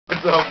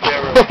himself,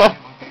 Cameron.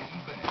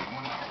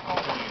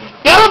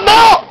 Get him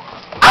now!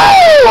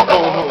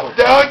 Oh!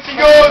 Don't you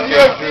go with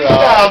UFC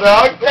style,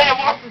 dog. I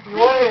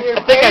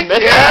think I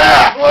missed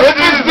Yeah! it. Rip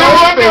his new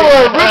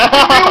underwear! Rip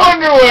the new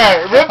underwear!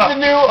 Rip the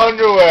new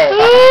underwear!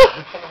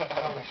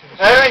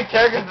 I think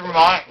Terrence are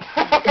mine.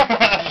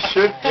 You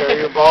should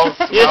carry your balls.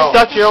 You just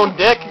touch your own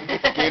dick.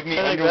 Gave me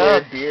I think underwear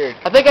that. beard.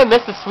 I think I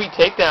missed a sweet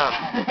takedown.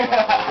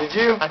 Did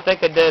you? I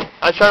think I did.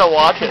 I was trying to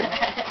watch it.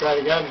 Try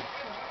it again.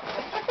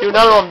 Do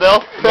another one,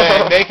 Bill.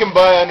 Man, make him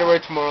buy underwear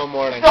tomorrow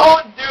morning.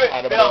 Don't do it,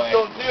 Atta Bill. boy.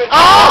 Don't do it.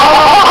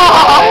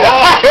 Oh!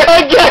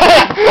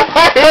 Again!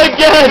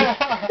 Again!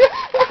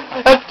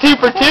 That's 2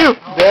 for 2.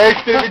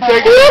 Derek's gonna be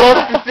taking the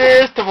books to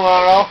Sears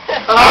tomorrow.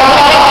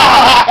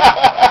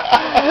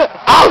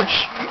 Ouch!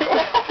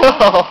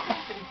 Oh.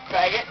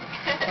 Faggot.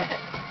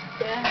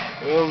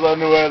 Those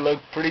underwear look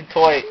pretty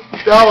tight.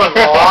 That was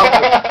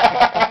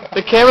awesome.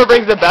 The camera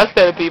brings the best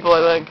out of people,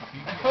 I think.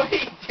 What are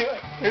you doing?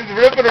 He's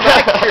ripping her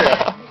back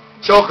here.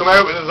 Choke him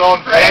out with his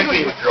own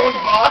panties.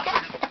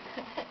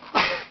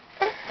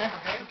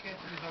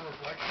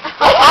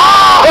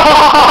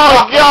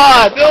 Oh,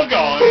 God! Still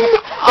going.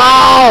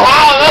 Oh!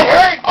 Wow, that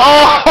hurt!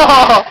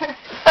 Oh!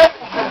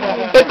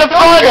 Get the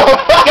front!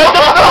 Get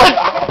the front!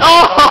 Oh!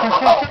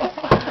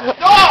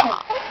 Stop!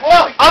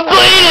 Look! I'm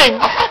bleeding!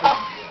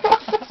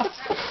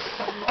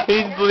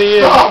 He's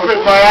bleeding. Stop it,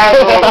 my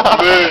asshole's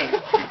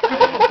bleeding.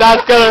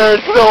 That's gonna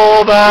hurt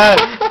so bad.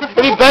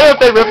 It'd be better if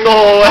they ripped the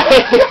whole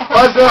way.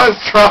 That's what I was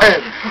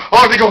trying.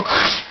 Oh, they go.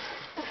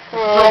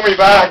 Throw me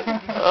back.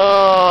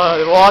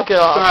 Oh, walk it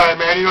off. Alright,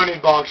 man, you don't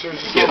need boxers.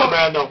 Just get the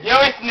random. You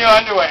always new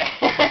underwear.